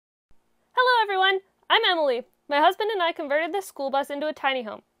I'm Emily. My husband and I converted this school bus into a tiny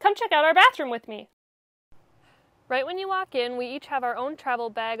home. Come check out our bathroom with me. Right when you walk in, we each have our own travel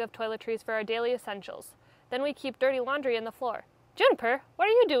bag of toiletries for our daily essentials. Then we keep dirty laundry in the floor. Juniper, what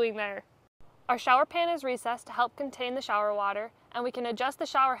are you doing there? Our shower pan is recessed to help contain the shower water, and we can adjust the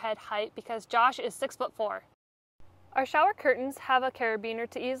shower head height because Josh is 6'4". Our shower curtains have a carabiner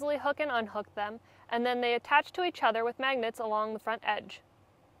to easily hook and unhook them, and then they attach to each other with magnets along the front edge.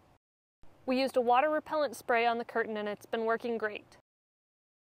 We used a water repellent spray on the curtain and it's been working great.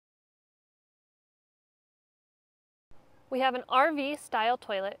 We have an RV-style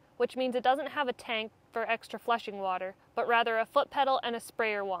toilet, which means it doesn't have a tank for extra flushing water, but rather a foot pedal and a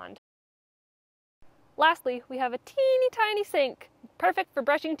sprayer wand. Lastly, we have a teeny tiny sink, perfect for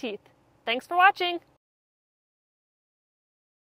brushing teeth. Thanks for watching!